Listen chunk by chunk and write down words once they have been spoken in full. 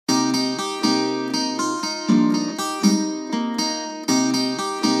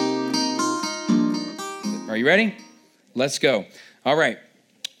you ready? Let's go. All right.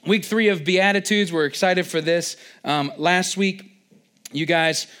 Week 3 of Beatitudes. We're excited for this. Last week, you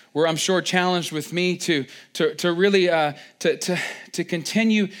guys were, I'm sure, challenged with me to really to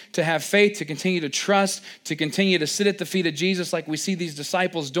continue to have faith, to continue to trust, to continue to sit at the feet of Jesus like we see these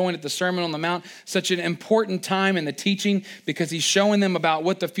disciples doing at the Sermon on the Mount. Such an important time in the teaching because he's showing them about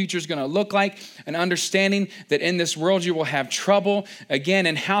what the future is going to look like and understanding that in this world you will have trouble again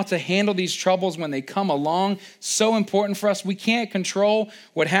and how to handle these troubles when they come along. So important for us. We can't control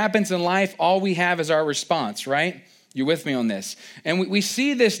what happens in life. All we have is our response, right? You're with me on this. And we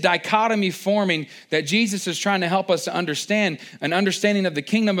see this dichotomy forming that Jesus is trying to help us to understand, an understanding of the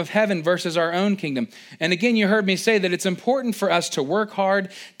kingdom of heaven versus our own kingdom. And again, you heard me say that it's important for us to work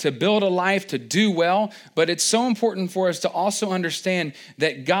hard, to build a life, to do well, but it's so important for us to also understand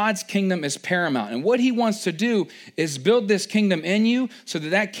that God's kingdom is paramount. And what he wants to do is build this kingdom in you so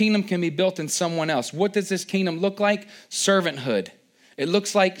that that kingdom can be built in someone else. What does this kingdom look like? Servanthood. It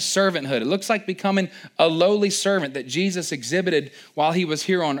looks like servanthood. It looks like becoming a lowly servant that Jesus exhibited while he was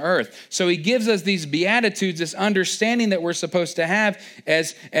here on earth. So he gives us these Beatitudes, this understanding that we're supposed to have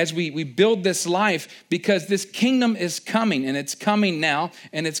as we build this life, because this kingdom is coming, and it's coming now,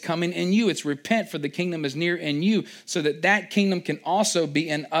 and it's coming in you. It's repent, for the kingdom is near in you, so that that kingdom can also be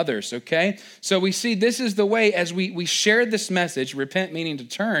in others, okay? So we see this is the way as we share this message, repent meaning to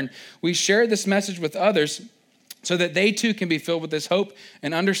turn, we share this message with others, so that they too can be filled with this hope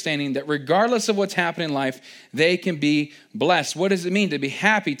and understanding that regardless of what's happening in life, they can be blessed. What does it mean to be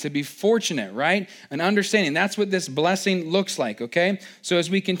happy, to be fortunate, right? An understanding. That's what this blessing looks like, okay? So as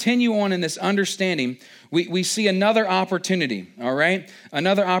we continue on in this understanding, we see another opportunity, all right?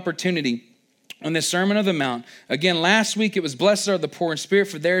 Another opportunity on this Sermon on the Mount. Again, last week it was blessed are the poor in spirit,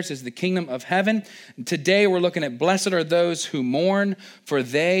 for theirs is the kingdom of heaven. Today we're looking at blessed are those who mourn, for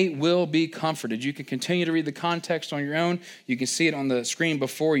they will be comforted. You can continue to read the context on your own. You can see it on the screen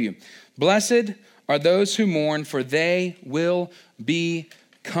before you. Blessed are those who mourn, for they will be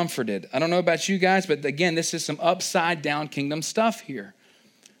comforted. I don't know about you guys, but again, this is some upside down kingdom stuff here.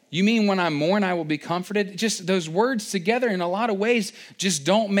 You mean when I mourn, I will be comforted? Just those words together in a lot of ways just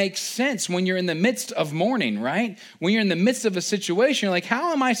don't make sense when you're in the midst of mourning, right? When you're in the midst of a situation, you're like,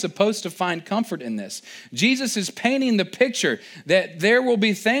 how am I supposed to find comfort in this? Jesus is painting the picture that there will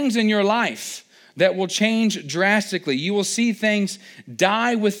be things in your life that will change drastically. You will see things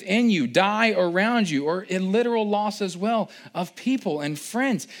die within you, die around you, or a literal loss as well of people and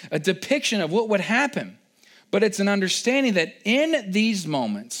friends, a depiction of what would happen. But it's an understanding that in these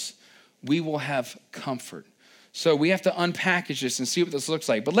moments, we will have comfort. So we have to unpackage this and see what this looks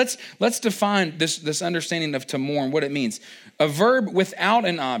like. But let's define this understanding of to mourn, what it means. A verb without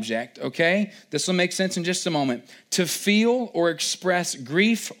an object, okay? This will make sense in just a moment. To feel or express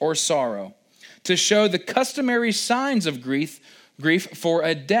grief or sorrow. To show the customary signs of grief for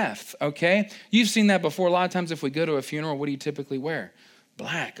a death, okay? You've seen that before. A lot of times if we go to a funeral, what do you typically wear?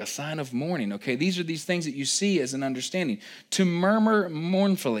 Black, a sign of mourning, okay? These are these things that you see as an understanding. To murmur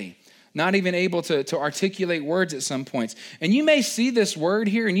mournfully, not even able to articulate words at some points. And you may see this word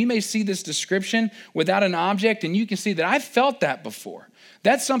here, and you may see this description without an object, and you can see that I've felt that before.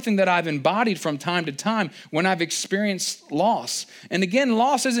 That's something that I've embodied from time to time when I've experienced loss. And again,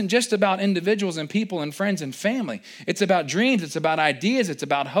 loss isn't just about individuals and people and friends and family. It's about dreams. It's about ideas. It's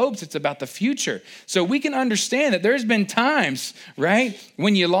about hopes. It's about the future. So we can understand that there's been times, right,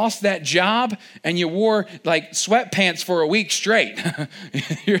 when you lost that job and you wore like sweatpants for a week straight.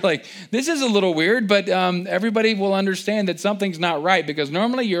 You're like, this is a little weird, but everybody will understand that something's not right because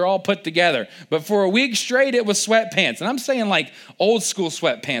normally you're all put together. But for a week straight, it was sweatpants. And I'm saying like old school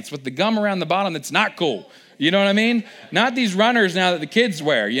sweatpants with the gum around the bottom that's not cool. You know what I mean? Not these runners now that the kids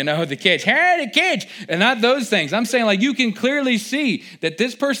wear, the kids, hey, the kids, and not those things. I'm saying like you can clearly see that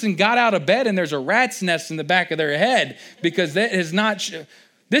this person got out of bed and there's a rat's nest in the back of their head because that is not,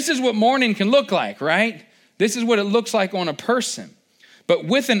 this is what mourning can look like, right? This is what it looks like on a person. But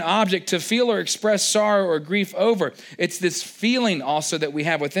with an object, to feel or express sorrow or grief over, it's this feeling also that we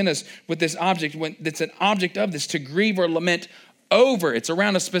have within us with this object, when it's an object of this, to grieve or lament over. It's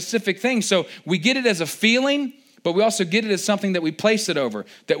around a specific thing. So we get it as a feeling, but we also get it as something that we place it over,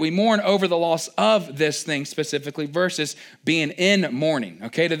 that we mourn over the loss of this thing specifically versus being in mourning.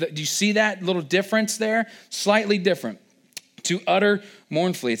 Okay, do you see that little difference there? Slightly different. To utter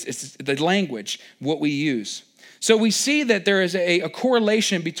mournfully, it's the language, what we use. So we see that there is a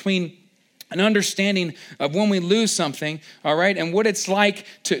correlation between an understanding of when we lose something, all right, and what it's like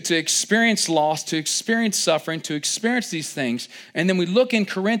to experience loss, to experience suffering, to experience these things. And then we look in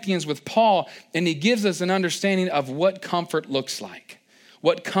Corinthians with Paul, and he gives us an understanding of what comfort looks like.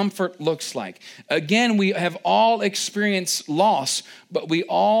 what comfort looks like. Again, we have all experienced loss, but we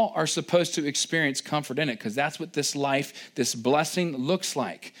all are supposed to experience comfort in it because that's what this life, this blessing looks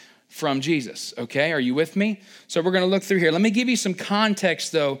like from Jesus, okay? Are you with me? So we're going to look through here. Let me give you some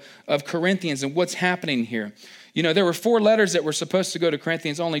context, though, of Corinthians and what's happening here. You know, there were 4 letters that were supposed to go to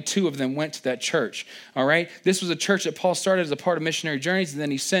Corinthians. Only 2 of them went to that church, all right? This was a church that Paul started as a part of missionary journeys, and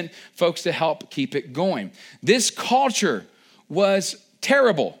then he sent folks to help keep it going. This culture was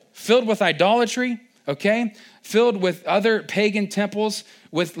terrible, filled with idolatry, okay? Filled with other pagan temples,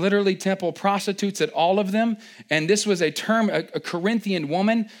 with literally temple prostitutes at all of them. And this was a term, a Corinthian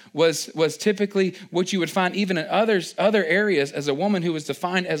woman was typically what you would find even in other areas as a woman who was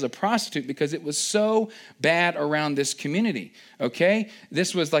defined as a prostitute because it was so bad around this community, okay?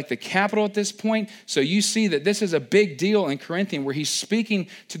 This was like the capital at this point. So you see that this is a big deal in Corinthian where he's speaking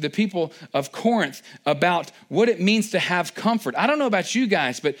to the people of Corinth about what it means to have comfort. I don't know about you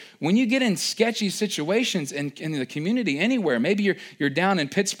guys, but when you get in sketchy situations in the community anywhere, maybe you're down in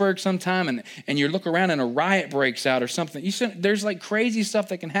Pittsburgh sometime and you look around and a riot breaks out or something. There's like crazy stuff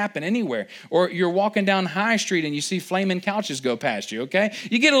that can happen anywhere. Or you're walking down High Street and you see flaming couches go past you, okay?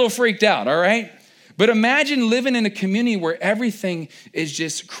 You get a little freaked out, all right? But imagine living in a community where everything is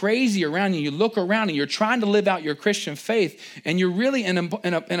just crazy around you. You look around and you're trying to live out your Christian faith and you're really in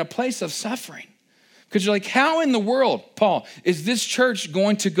a place of suffering. Because you're like, how in the world, Paul, is this church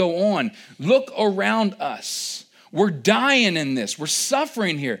going to go on? Look around us. We're dying in this. We're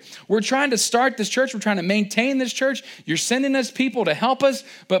suffering here. We're trying to start this church. We're trying to maintain this church. You're sending us people to help us.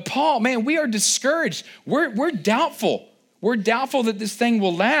 But Paul, man, we are discouraged. We're doubtful. We're doubtful that this thing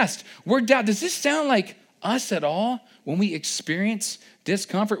will last. Does this sound like us at all when we experience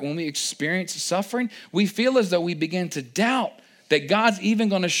discomfort, when we experience suffering? We feel as though we begin to doubt that God's even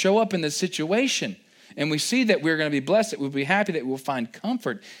going to show up in this situation. And we see that we're going to be blessed, that we'll be happy, that we'll find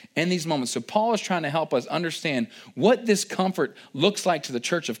comfort in these moments. So Paul is trying to help us understand what this comfort looks like to the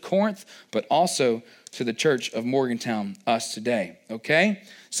church of Corinth, but also to the church of Morgantown, us today, okay?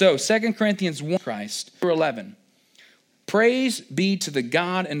 So 2 Corinthians 1, Christ, 11. Praise be to the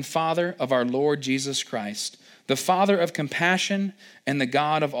God and Father of our Lord Jesus Christ, the Father of compassion and the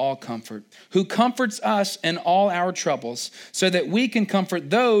God of all comfort, who comforts us in all our troubles, so that we can comfort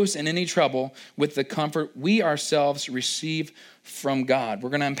those in any trouble with the comfort we ourselves receive from God. We're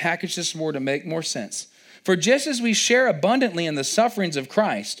going to unpackage this more to make more sense. For just as we share abundantly in the sufferings of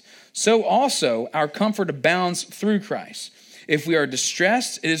Christ, so also our comfort abounds through Christ. If we are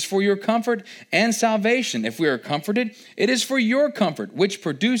distressed, it is for your comfort and salvation. If we are comforted, it is for your comfort, which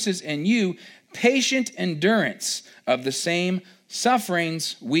produces in you patient endurance of the same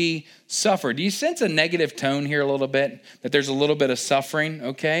sufferings we suffer. Do you sense a negative tone here a little bit? That there's a little bit of suffering,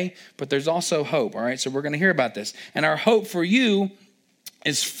 okay? But there's also hope, all right? So we're going to hear about this. And our hope for you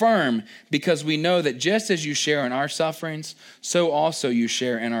is firm because we know that just as you share in our sufferings, so also you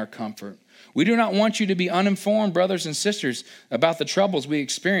share in our comfort. We do not want you to be uninformed, brothers and sisters, about the troubles we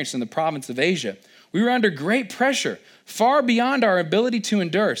experienced in the province of Asia. We were under great pressure, far beyond our ability to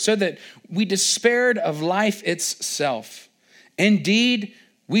endure, so that we despaired of life itself. Indeed,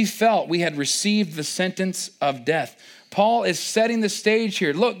 we felt we had received the sentence of death. Paul is setting the stage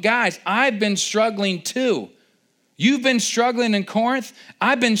here. Look, guys, I've been struggling too. You've been struggling in Corinth.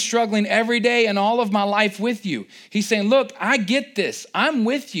 I've been struggling every day in all of my life with you. He's saying, look, I get this. I'm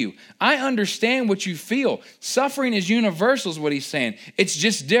with you. I understand what you feel. Suffering is universal is what he's saying. It's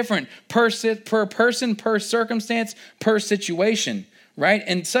just different per person, per circumstance, per situation, right?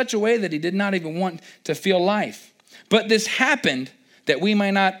 In such a way that he did not even want to feel life. But this happened that we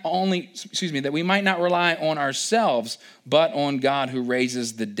might not rely on ourselves, but on God who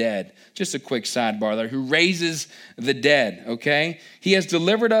raises the dead. Just a quick sidebar there, who raises the dead, okay? He has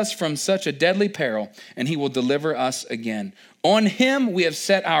delivered us from such a deadly peril, and he will deliver us again. On him we have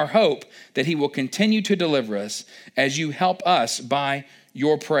set our hope that he will continue to deliver us as you help us by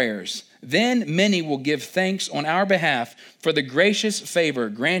your prayers. Then many will give thanks on our behalf for the gracious favor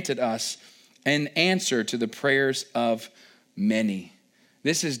granted us in answer to the prayers of many.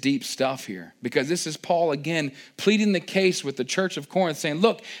 This is deep stuff here because this is Paul again pleading the case with the church of Corinth saying,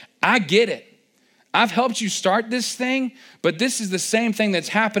 look, I get it. I've helped you start this thing, but this is the same thing that's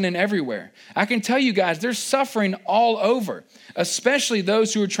happening everywhere. I can tell you guys, there's suffering all over, especially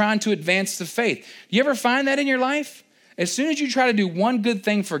those who are trying to advance the faith. You ever find that in your life? As soon as you try to do one good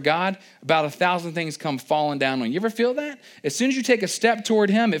thing for God, about 1,000 things come falling down on you. You ever feel that? As soon as you take a step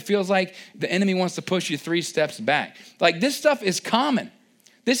toward him, it feels like the enemy wants to push you 3 steps back. Like this stuff is common.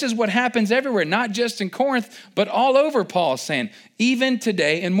 This is what happens everywhere, not just in Corinth, but all over, Paul is saying, even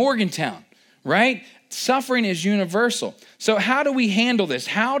today in Morgantown, right? Suffering is universal. So how do we handle this?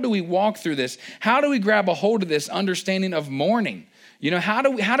 How do we walk through this? How do we grab a hold of this understanding of mourning? How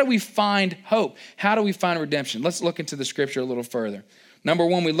do we find hope? How do we find redemption? Let's look into the scripture a little further. Number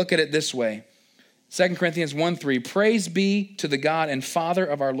one, we look at it this way. 2 Corinthians 1:3, praise be to the God and Father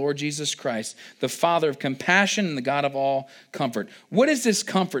of our Lord Jesus Christ, the Father of compassion and the God of all comfort. What is this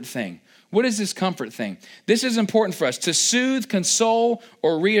comfort thing? What is this comfort thing? This is important for us, to soothe, console,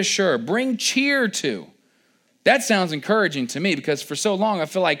 or reassure, bring cheer to. That sounds encouraging to me because for so long I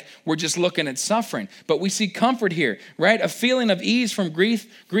feel like we're just looking at suffering. But we see comfort here, right? A feeling of ease from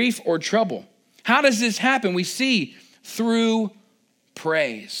grief or trouble. How does this happen? We see through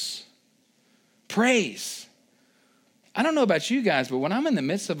praise. Praise. I don't know about you guys, but when I'm in the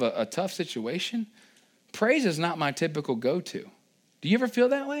midst of a tough situation, praise is not my typical go-to. Do you ever feel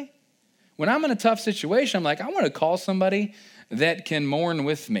that way? When I'm in a tough situation, I'm like, I want to call somebody that can mourn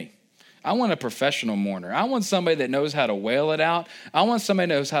with me. I want a professional mourner. I want somebody that knows how to wail it out. I want somebody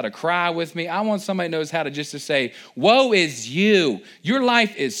that knows how to cry with me. I want somebody that knows how to say, woe is you. Your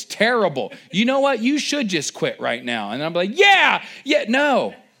life is terrible. You know what? You should just quit right now. And I'm like, yeah,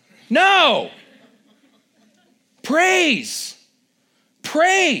 no. Praise.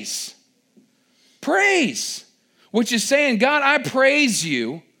 Which is saying, God, I praise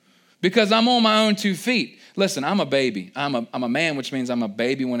you because I'm on my own 2 feet. Listen, I'm a baby. I'm a man, which means I'm a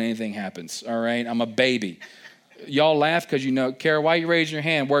baby when anything happens, all right? I'm a baby. Y'all laugh because Kara, why you raise your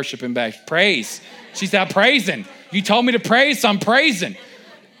hand worshiping back? Praise. She said, I'm praising. You told me to praise, so I'm praising.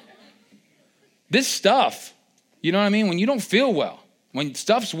 This stuff, you know what I mean? When you don't feel well, when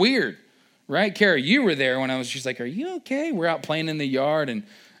stuff's weird, right? Kara, you were there when she's like, are you okay? We're out playing in the yard and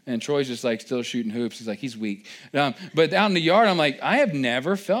Troy's just like still shooting hoops. He's like, he's weak. But out in the yard, I'm like, I have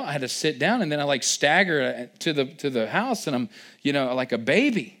never felt, I had to sit down and then I like stagger to the house and I'm, like a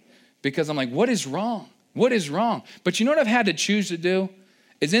baby because I'm like, what is wrong? What is wrong? But you know what I've had to choose to do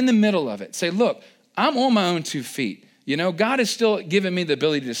is in the middle of it, say, look, I'm on my own 2 feet. God has still given me the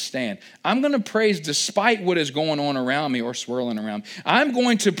ability to stand. I'm going to praise despite what is going on around me or swirling around me. I'm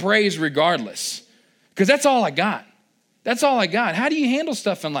going to praise regardless because that's all I got. That's all I got. How do you handle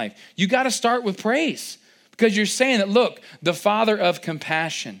stuff in life? You got to start with praise because you're saying that, look, the Father of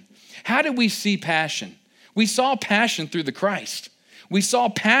compassion. How did we see passion? We saw passion through the Christ. We saw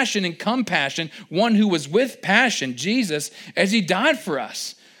passion and compassion, one who was with passion, Jesus, as he died for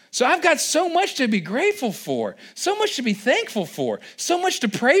us. So I've got so much to be grateful for, so much to be thankful for, so much to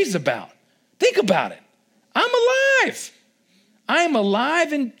praise about. Think about it. I'm alive. I am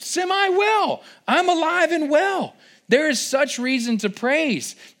alive and semi-well. I'm alive and well. There is such reason to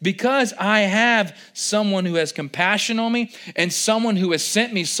praise because I have someone who has compassion on me and someone who has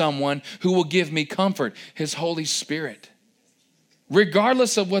sent me someone who will give me comfort, his Holy Spirit.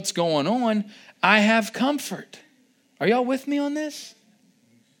 Regardless of what's going on, I have comfort. Are y'all with me on this?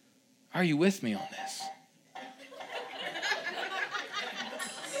 Are you with me on this?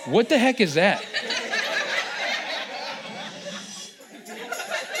 What the heck is that?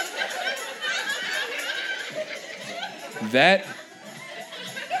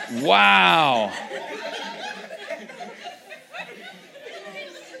 Wow.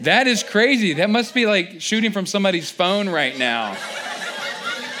 That is crazy. That must be like shooting from somebody's phone right now.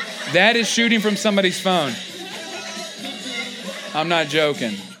 That is shooting from somebody's phone. I'm not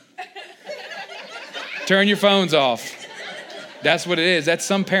joking. Turn your phones off. That's what it is. That's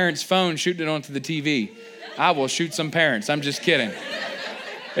some parent's phone shooting it onto the TV. I will shoot some parents. I'm just kidding.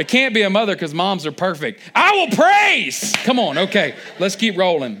 It can't be a mother because moms are perfect. I will praise. Come on. Okay. Let's keep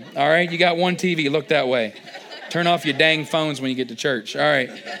rolling. All right. You got one TV. Look that way. Turn off your dang phones when you get to church. All right.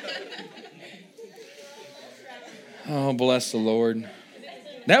 Oh, bless the Lord.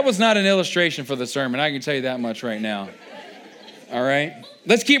 That was not an illustration for the sermon. I can tell you that much right now. All right.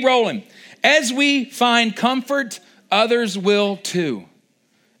 Let's keep rolling. As we find comfort, others will too.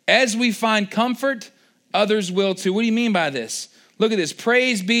 As we find comfort, others will too. What do you mean by this? Look at this.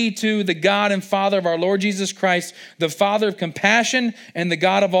 Praise be to the God and Father of our Lord Jesus Christ, the Father of compassion and the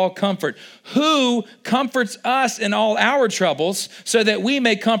God of all comfort, who comforts us in all our troubles so that we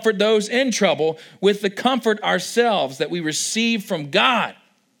may comfort those in trouble with the comfort ourselves that we receive from God.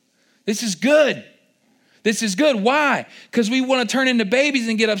 This is good. This is good. Why? Because we want to turn into babies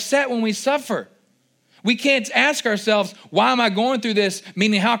and get upset when we suffer. We can't ask ourselves, why am I going through this?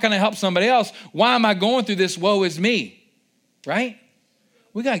 Meaning, how can I help somebody else? Why am I going through this? Woe is me. Right?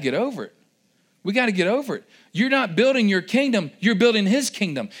 We got to get over it. We got to get over it. You're not building your kingdom, you're building his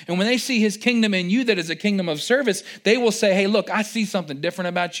kingdom. And when they see his kingdom in you that is a kingdom of service, they will say, hey, look, I see something different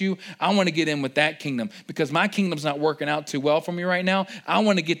about you. I want to get in with that kingdom because my kingdom's not working out too well for me right now. I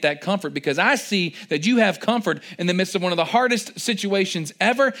want to get that comfort because I see that you have comfort in the midst of one of the hardest situations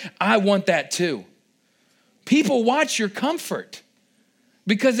ever. I want that too. People watch your comfort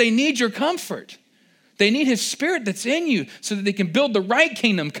because they need your comfort. They need his spirit that's in you so that they can build the right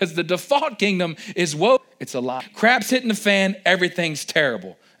kingdom because the default kingdom is woe. It's a lie. Crap's hitting the fan. Everything's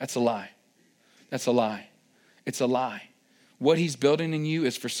terrible. That's a lie. That's a lie. It's a lie. What he's building in you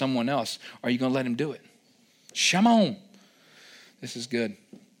is for someone else. Are you going to let him do it? Shalom. This is good.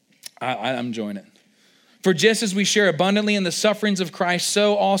 I'm enjoying it. For just as we share abundantly in the sufferings of Christ,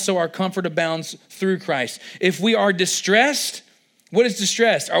 so also our comfort abounds through Christ. If we are distressed, what is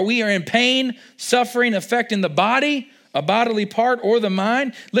distress? Are we in pain, suffering, affecting the body, a bodily part, or the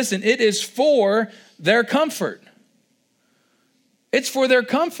mind? Listen, it is for their comfort. It's for their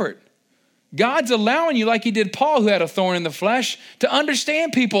comfort. God's allowing you, like he did Paul, who had a thorn in the flesh, to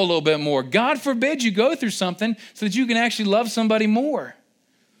understand people a little bit more. God forbid you go through something so that you can actually love somebody more.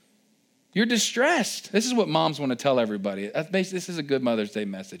 You're distressed. This is what moms want to tell everybody. This is a good Mother's Day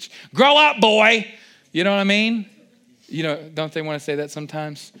message. Grow up, boy. You know what I mean? You know, don't they want to say that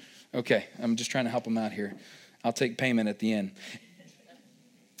sometimes? Okay, I'm just trying to help them out here. I'll take payment at the end.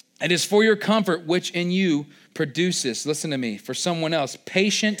 It is for your comfort which in you produces, listen to me, for someone else,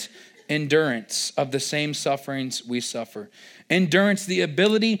 patient endurance of the same sufferings we suffer. Endurance, the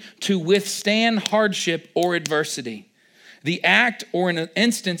ability to withstand hardship or adversity. The act or an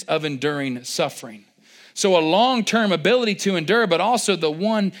instance of enduring suffering. So a long-term ability to endure, but also the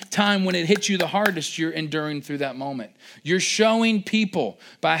one time when it hits you the hardest, you're enduring through that moment. You're showing people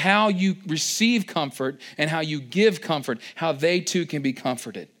by how you receive comfort and how you give comfort, how they too can be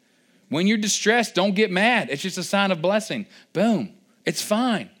comforted. When you're distressed, don't get mad. It's just a sign of blessing. Boom. It's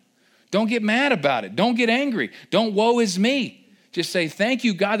fine. Don't get mad about it. Don't get angry. Don't woe is me. Just say, thank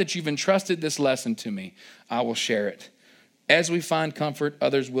you, God, that you've entrusted this lesson to me. I will share it. As we find comfort,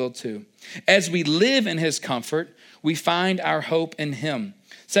 others will too. As we live in his comfort, we find our hope in him.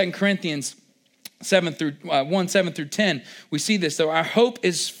 2 Corinthians 7 through 10, we see this. So our hope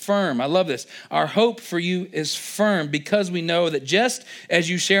is firm. I love this. Our hope for you is firm because we know that just as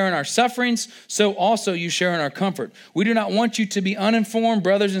you share in our sufferings, so also you share in our comfort. We do not want you to be uninformed,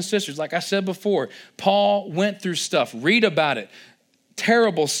 brothers and sisters. Like I said before, Paul went through stuff. Read about it.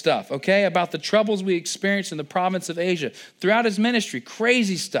 Terrible stuff, okay, about the troubles we experienced in the province of Asia. Throughout his ministry,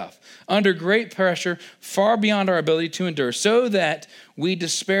 crazy stuff, under great pressure, far beyond our ability to endure, so that we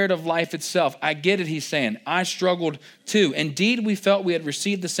despaired of life itself. I get it, he's saying. I struggled too. Indeed, we felt we had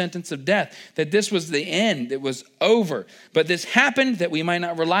received the sentence of death, that this was the end, it was over. But this happened that we might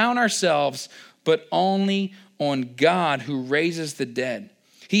not rely on ourselves, but only on God who raises the dead.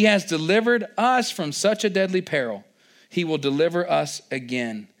 He has delivered us from such a deadly peril. He will deliver us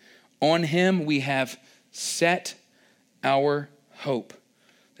again. On him we have set our hope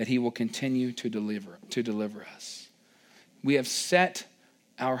that he will continue to deliver us. We have set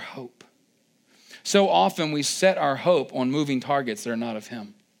our hope. So often we set our hope on moving targets that are not of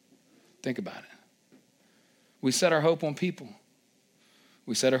him. Think about it. We set our hope on people.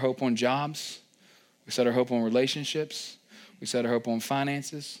 We set our hope on jobs. We set our hope on relationships. We set our hope on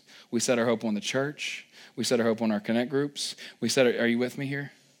finances. We set our hope on the church. We set our hope on our connect groups. Are you with me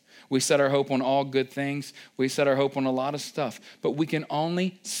here? We set our hope on all good things. We set our hope on a lot of stuff. But we can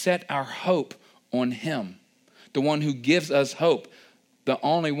only set our hope on him, the one who gives us hope, the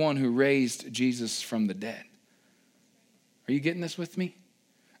only one who raised Jesus from the dead. Are you getting this with me?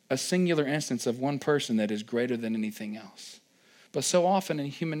 A singular instance of one person that is greater than anything else. But so often in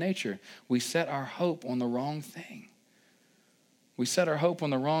human nature, we set our hope on the wrong thing. We set our hope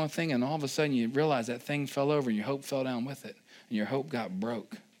on the wrong thing, and all of a sudden you realize that thing fell over and your hope fell down with it, and your hope got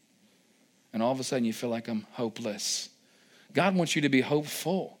broke. And all of a sudden you feel like I'm hopeless. God wants you to be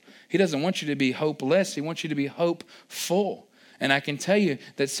hopeful. He doesn't want you to be hopeless. He wants you to be hopeful. And I can tell you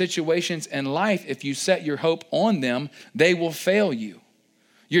that situations in life, if you set your hope on them, they will fail you.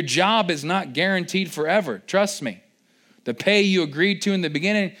 Your job is not guaranteed forever. Trust me. The pay you agreed to in the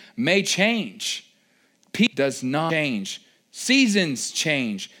beginning may change. Peace does not change. Seasons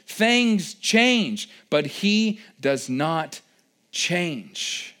change, things change, but he does not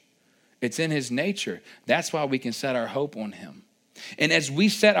change. It's in his nature. That's why we can set our hope on him. And as we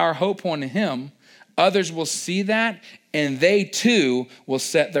set our hope on him, others will see that and they too will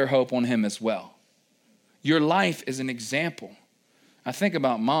set their hope on him as well. Your life is an example. I think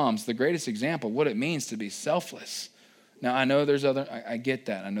about moms, the greatest example, what it means to be selfless Now, I know there's I get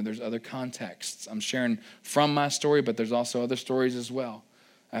that. I know there's other contexts. I'm sharing from my story, but there's also other stories as well.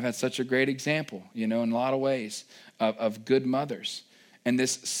 I've had such a great example, in a lot of ways, of good mothers. And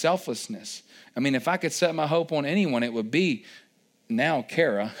this selflessness. I mean, if I could set my hope on anyone, it would be now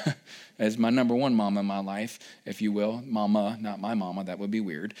Kara as my number one mom in my life, if you will. Mama, not my mama. That would be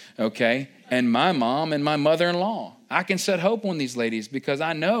weird. Okay? And my mom and my mother-in-law. I can set hope on these ladies because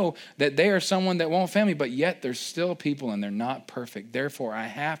I know that they are someone that won't fail me, but yet they're still people and they're not perfect. Therefore, I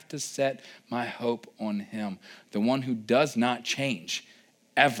have to set my hope on him, the one who does not change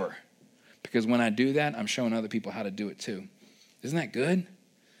ever. Because when I do that, I'm showing other people how to do it too. Isn't that good?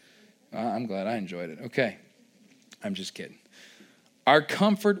 I'm glad I enjoyed it. Okay. I'm just kidding. Our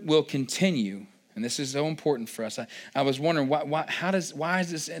comfort will continue, and this is so important for us. I was wondering, why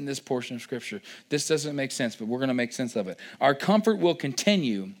is this in this portion of Scripture? This doesn't make sense, but we're going to make sense of it. Our comfort will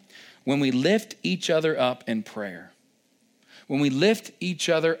continue when we lift each other up in prayer. When we lift each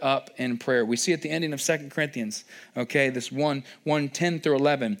other up in prayer. We see at the ending of 2 Corinthians, okay, this 1:10 through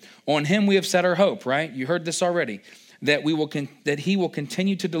 11. On him we have set our hope, right? You heard this already. That he will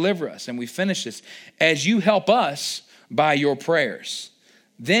continue to deliver us. And we finish this. As you help us by your prayers,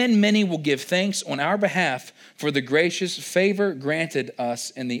 then many will give thanks on our behalf for the gracious favor granted us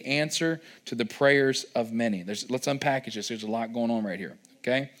in the answer to the prayers of many. Let's unpackage this. There's a lot going on right here,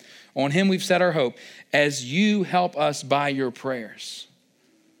 okay? On him we've set our hope as you help us by your prayers.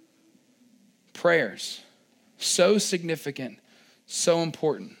 Prayers, so significant, so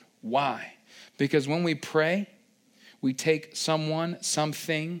important. Why? Because when we pray, we take someone,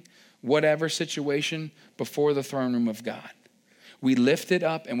 something, whatever situation before the throne room of God. We lift it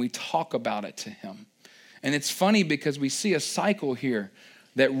up and we talk about it to him. And it's funny because we see a cycle here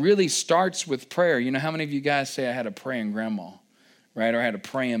that really starts with prayer. You know, how many of you guys say I had a praying grandma, right? Or I had a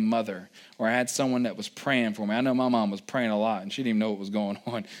praying mother, or I had someone that was praying for me. I know my mom was praying a lot and she didn't even know what was going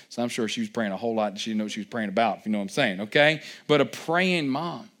on. So I'm sure she was praying a whole lot and she didn't know what she was praying about, if you know what I'm saying, okay? But a praying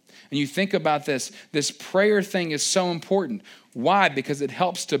mom. And you think about this prayer thing is so important. Why? Because it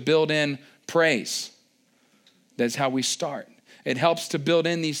helps to build in praise. That's how we start. It helps to build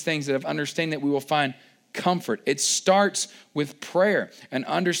in these things that of understanding that we will find comfort. It starts with prayer and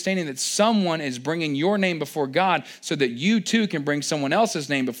understanding that someone is bringing your name before God so that you too can bring someone else's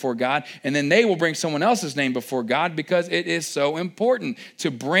name before God, and then they will bring someone else's name before God, because it is so important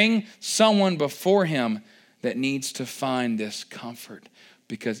to bring someone before him that needs to find this comfort.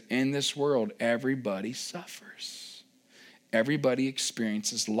 Because in this world, everybody suffers. Everybody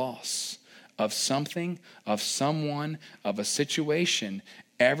experiences loss of something, of someone, of a situation.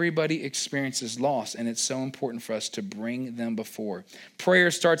 Everybody experiences loss, and it's so important for us to bring them before.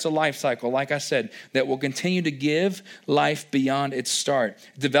 Prayer starts a life cycle, like I said, that will continue to give life beyond its start.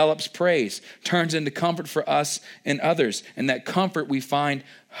 Develops praise, turns into comfort for us and others. And that comfort we find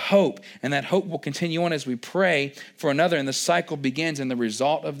hope. And that hope will continue on as we pray for another. And the cycle begins, and the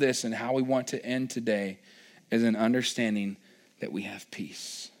result of this and how we want to end today is an understanding that we have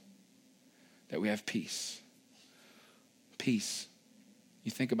peace. That we have peace. Peace.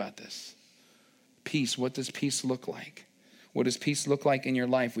 You think about this. Peace, what does peace look like? What does peace look like in your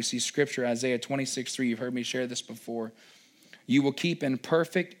life? We see scripture, Isaiah 26:3. You've heard me share this before. You will keep in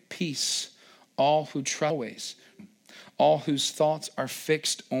perfect peace all who trust always, all whose thoughts are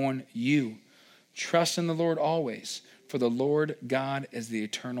fixed on you. Trust in the Lord always, for the Lord God is the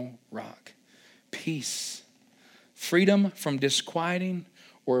eternal rock. Peace. Freedom from disquieting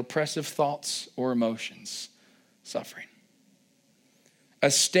or oppressive thoughts or emotions. Suffering. A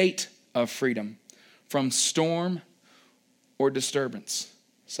state of freedom from storm or disturbance,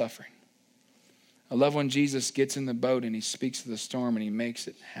 suffering. I love when Jesus gets in the boat and he speaks to the storm and he makes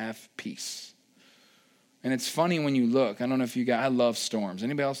it have peace. And it's funny when you look. I don't know if you guys, I love storms.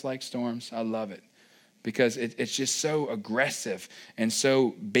 Anybody else like storms? I love it because it's just so aggressive and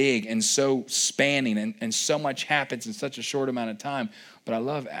so big and so spanning and so much happens in such a short amount of time. But I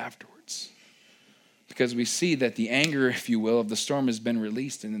love afterwards. Because we see that the anger, if you will, of the storm has been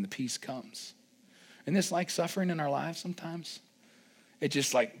released and then the peace comes. Isn't this like suffering in our lives sometimes? It's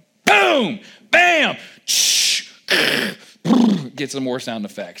just like, boom, bam, get some more sound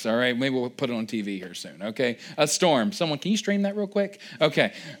effects, all right? Maybe we'll put it on TV here soon, okay? A storm. Someone, can you stream that real quick?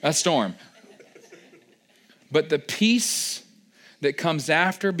 Okay, a storm. But the peace that comes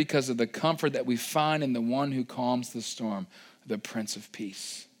after because of the comfort that we find in the one who calms the storm, the Prince of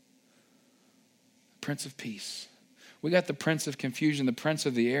Peace. Prince of Peace. We got the prince of confusion, the prince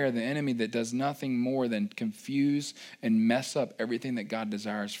of the air, the enemy that does nothing more than confuse and mess up everything that God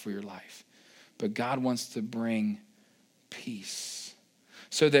desires for your life. But God wants to bring peace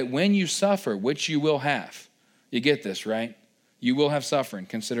so that when you suffer, which you will have, You get this, right? You will have suffering.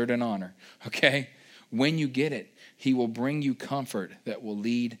 Consider it an honor, okay? When you get it, he will bring you comfort that will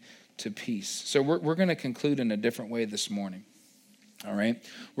lead to peace. So we're going to conclude in a different way this morning. All right.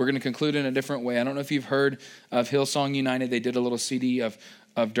 We're going to conclude in a different way. I don't know if you've heard of Hillsong United. They did a little CD of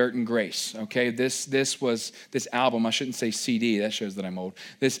Dirt and Grace. Okay. This album, I shouldn't say CD. That shows that I'm old.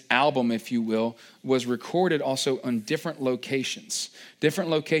 This album, if you will, was recorded also on different locations that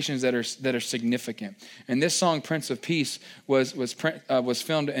are significant. And this song, Prince of Peace, was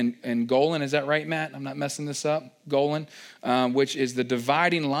filmed in Golan. Is that right, Matt? I'm not messing this up. Golan, which is the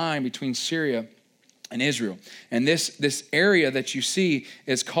dividing line between Syria and Israel. And this area that you see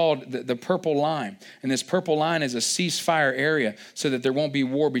is called the Purple Line. And this Purple Line is a ceasefire area so that there won't be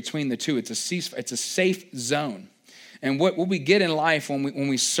war between the two. It's a safe zone. And what we get in life when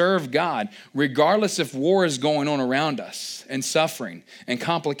we serve God, regardless if war is going on around us and suffering and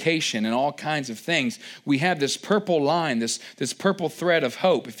complication and all kinds of things, we have this purple line, this purple thread of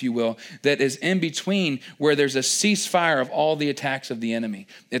hope, if you will, that is in between where there's a ceasefire of all the attacks of the enemy.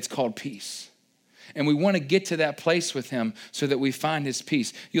 It's called peace. And we want to get to that place with him so that we find his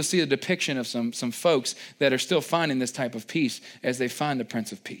peace. You'll see a depiction of some folks that are still finding this type of peace as they find the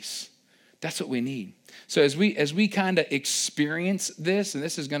Prince of Peace. That's what we need. So as we kind of experience this, and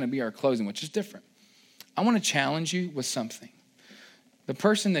this is going to be our closing, which is different, I want to challenge you with something. The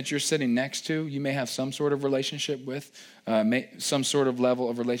person that you're sitting next to, you may have some sort of relationship with, some sort of level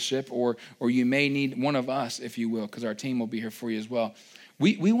of relationship, or you may need one of us, if you will, because our team will be here for you as well.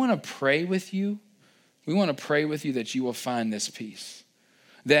 We want to pray with you. We want to pray with you that you will find this peace.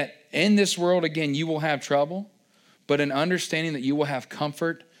 That in this world, again, you will have trouble, but in understanding that you will have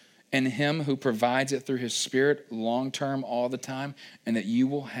comfort in him who provides it through his Spirit long-term all the time, and that you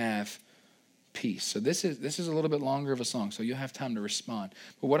will have peace. So this is a little bit longer of a song, so you'll have time to respond.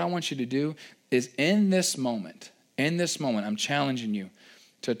 But what I want you to do is in this moment, I'm challenging you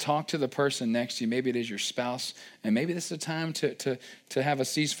to talk to the person next to you. Maybe it is your spouse, and maybe this is a time to have a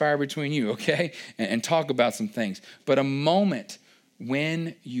ceasefire between you, okay? And talk about some things. But a moment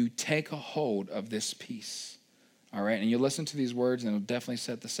when you take a hold of this peace, all right? And you listen to these words, and it'll definitely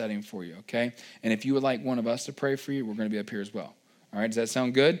set the setting for you, okay? And if you would like one of us to pray for you, we're going to be up here as well. All right, does that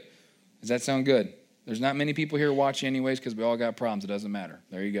sound good? Does that sound good? There's not many people here watching anyways because we all got problems. It doesn't matter.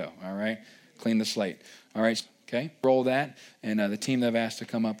 There you go, all right? Clean the slate. All right, okay? Roll that, and the team that I've asked to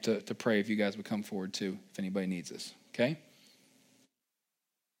come up to pray, if you guys would come forward too, if anybody needs us, okay?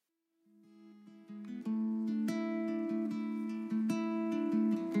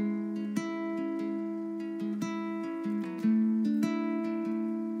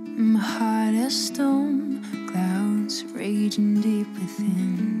 My heart has storm clouds raging deep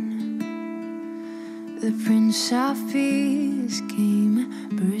within. The Prince of Peace came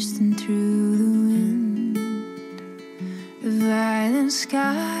bursting through the wind. The violent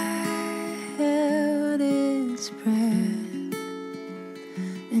sky held its breath,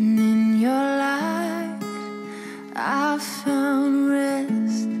 and in your light I found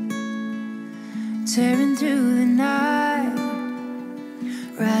rest. Tearing through the night,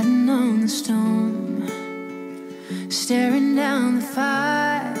 riding on the storm, staring down the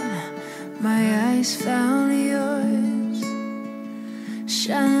fire, my eyes found yours,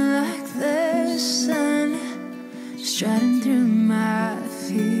 shining like the sun, striding through my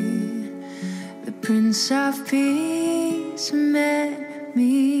fear. The Prince of Peace met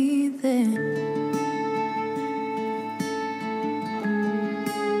me there.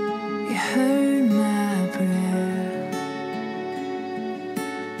 You heard my prayer.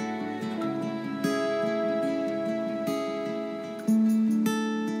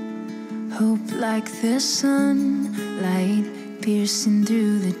 Hope like the sunlight piercing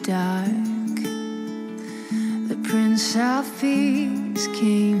through the dark. The Prince of Peace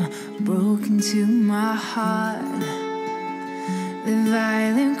came, broke into my heart. The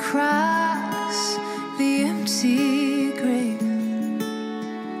violent cross, the empty grave,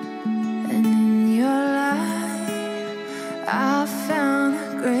 and in your light I found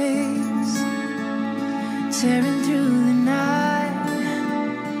grace. Tearing through the night,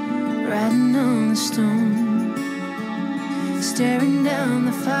 riding on the storm, staring down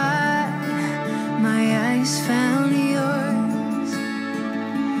the fire, my eyes found yours,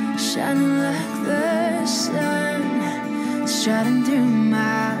 shining like the sun, striding through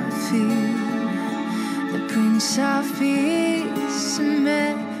my fear. The Prince of Peace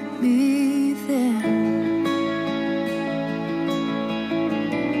met me there.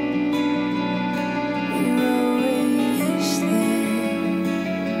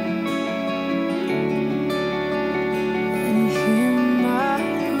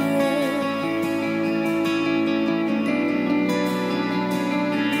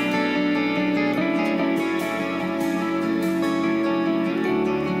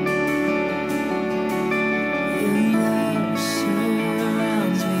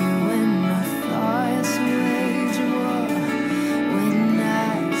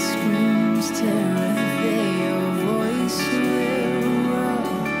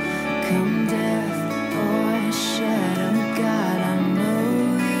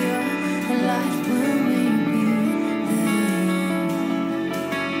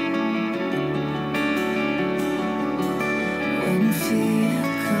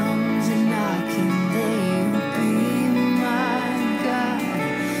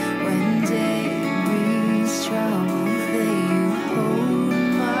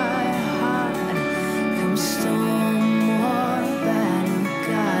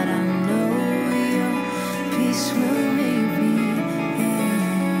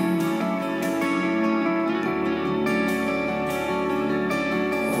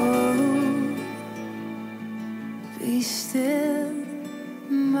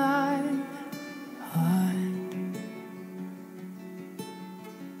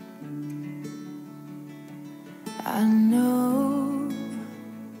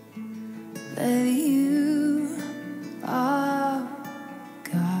 that you are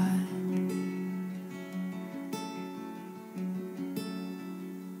God.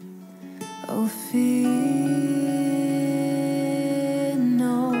 Oh, fear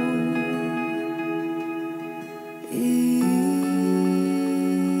no evil,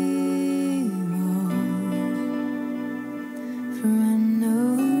 for I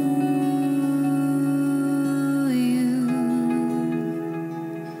know you.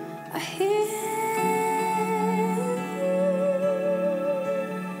 I hear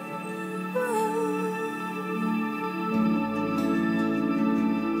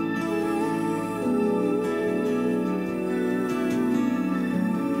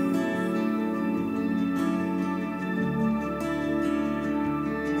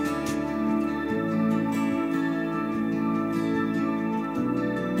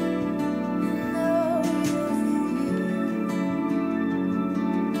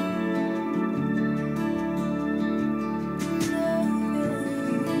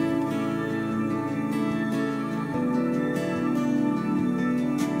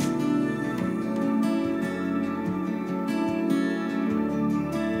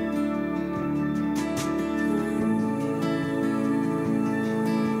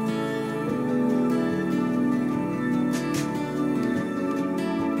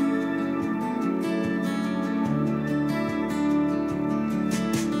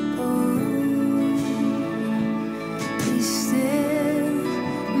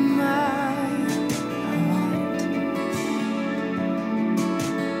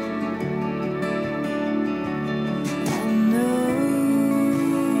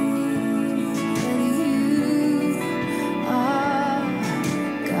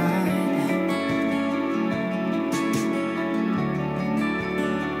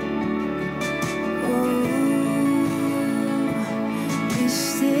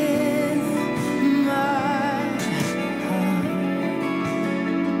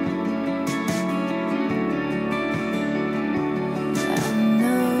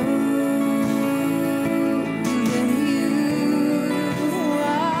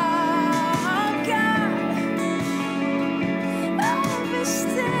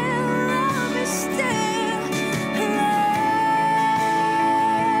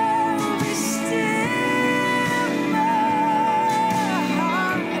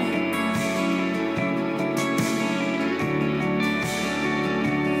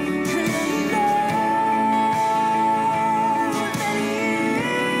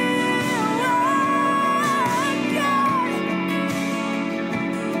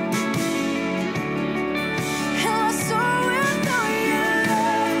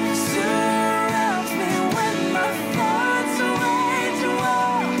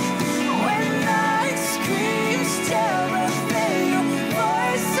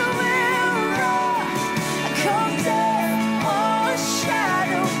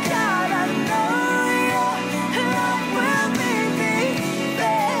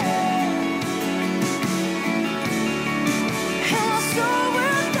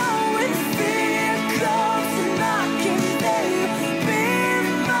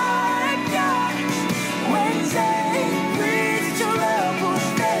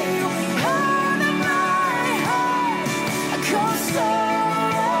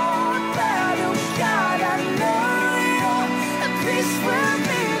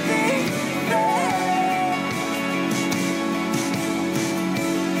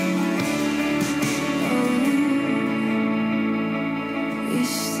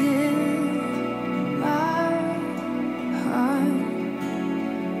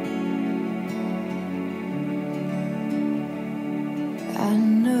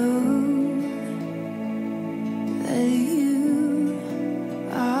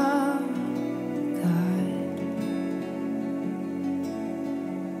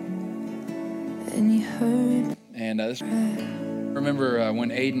remember when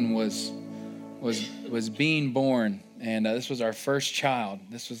Aiden was being born, and this was our first child.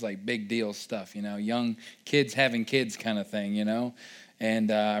 This was like big deal stuff, young kids having kids kind of thing,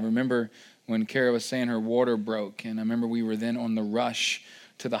 And I remember when Kara was saying her water broke, and I remember we were then on the rush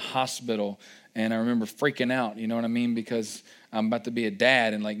to the hospital, and I remember freaking out, you know what I mean? Because I'm about to be a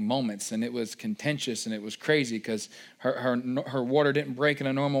dad in like moments, and it was contentious and it was crazy because her water didn't break in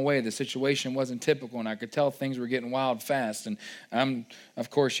a normal way. The situation wasn't typical, and I could tell things were getting wild fast. And I'm, of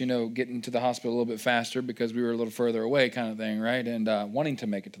course, getting to the hospital a little bit faster because we were a little further away kind of thing, right? And wanting to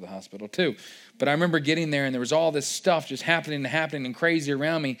make it to the hospital too. But I remember getting there, and there was all this stuff just happening and crazy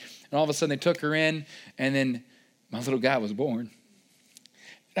around me. And all of a sudden they took her in, and then my little guy was born.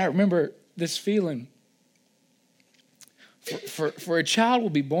 And I remember this feeling. For a child will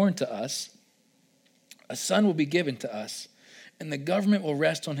be born to us, A son will be given to us, and the government will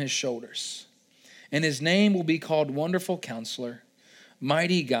rest on his shoulders. And his name will be called Wonderful Counselor,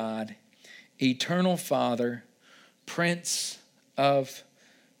 Mighty God, Eternal Father, Prince of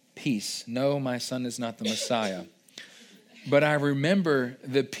Peace. No, my son is not the Messiah. But I remember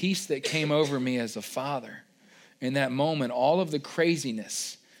the peace that came over me as a father. In that moment, all of the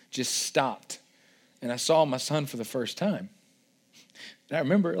craziness just stopped. And I saw my son for the first time. And I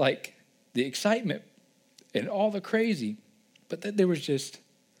remember the excitement and all the crazy, but that there was just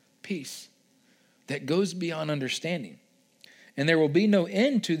peace that goes beyond understanding. And there will be no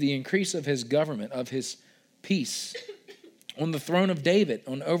end to the increase of his government, of his peace on the throne of David,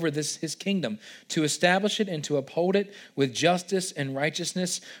 on over his kingdom, to establish it and to uphold it with justice and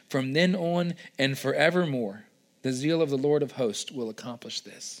righteousness from then on and forevermore. The zeal of the Lord of hosts will accomplish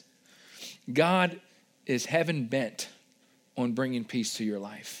this. God is heaven bent on bringing peace to your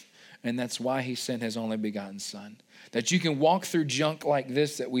life. And that's why he sent his only begotten son. That you can walk through junk like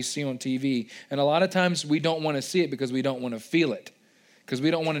this that we see on TV. And a lot of times we don't want to see it because we don't want to feel it. Because we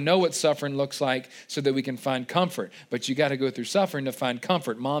don't want to know what suffering looks like so that we can find comfort. But you got to go through suffering to find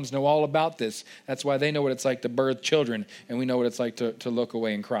comfort. Moms know all about this. That's why they know what it's like to birth children. And we know what it's like to look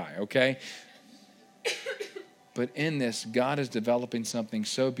away and cry, okay? But in this, God is developing something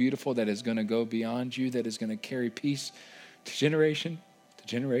so beautiful that is going to go beyond you, that is going to carry peace to generation to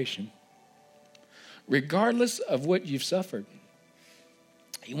generation. Regardless of what you've suffered,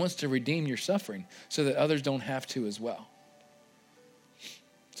 he wants to redeem your suffering so that others don't have to as well.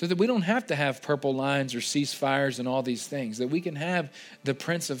 So that we don't have to have purple lines or ceasefires and all these things, that we can have the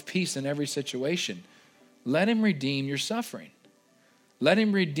Prince of Peace in every situation. Let him redeem your suffering. Let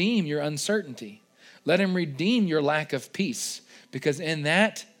him redeem your uncertainty. Let him redeem your lack of peace, because in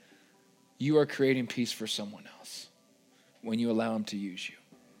that, you are creating peace for someone else when you allow him to use you.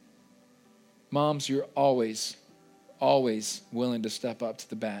 Moms, you're always, always willing to step up to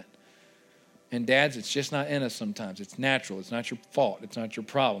the bat. And dads, it's just not in us sometimes. It's natural. It's not your fault. It's not your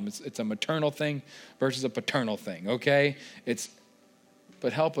problem. It's a maternal thing versus a paternal thing, okay?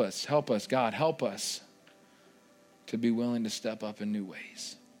 But help us, God, help us to be willing to step up in new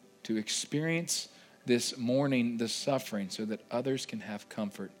ways, to experience this mourning, this suffering, so that others can have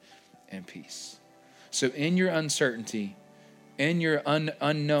comfort and peace. So in your uncertainty, in your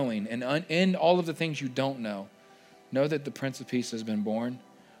unknowing, and in all of the things you don't know that the Prince of Peace has been born,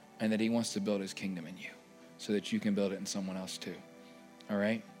 and that he wants to build his kingdom in you so that you can build it in someone else too. All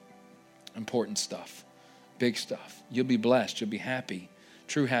right? Important stuff. Big stuff. You'll be blessed. You'll be happy.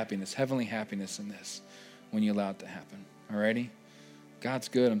 True happiness, heavenly happiness in this when you allow it to happen. All righty? God's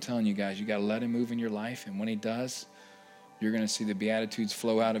good. I'm telling you guys, you got to let him move in your life. And when he does, you're going to see the Beatitudes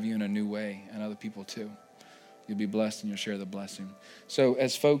flow out of you in a new way, and other people too. You'll be blessed and you'll share the blessing. So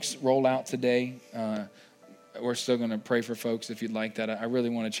as folks roll out today, we're still going to pray for folks if you'd like that. I really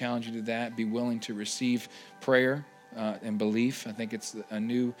want to challenge you to that. Be willing to receive prayer and belief. I think it's a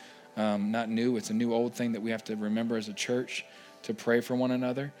new, not new, it's a new old thing that we have to remember as a church, to pray for one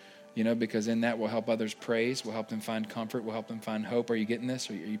another, because in that will help others praise, will help them find comfort, will help them find hope. Are you getting this?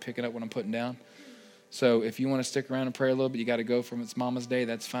 Are you picking up what I'm putting down? So if you want to stick around and pray a little bit, you got to go from It's Mama's Day,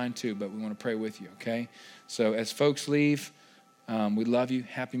 that's fine too, but we want to pray with you, okay? So as folks leave, we love you.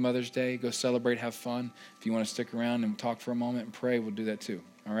 Happy Mother's Day. Go celebrate, have fun. If you want to stick around and talk for a moment and pray, we'll do that too.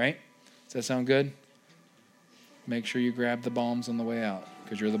 All right? Does that sound good? Make sure you grab the balms on the way out,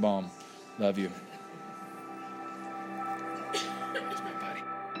 because you're the balm. Love you.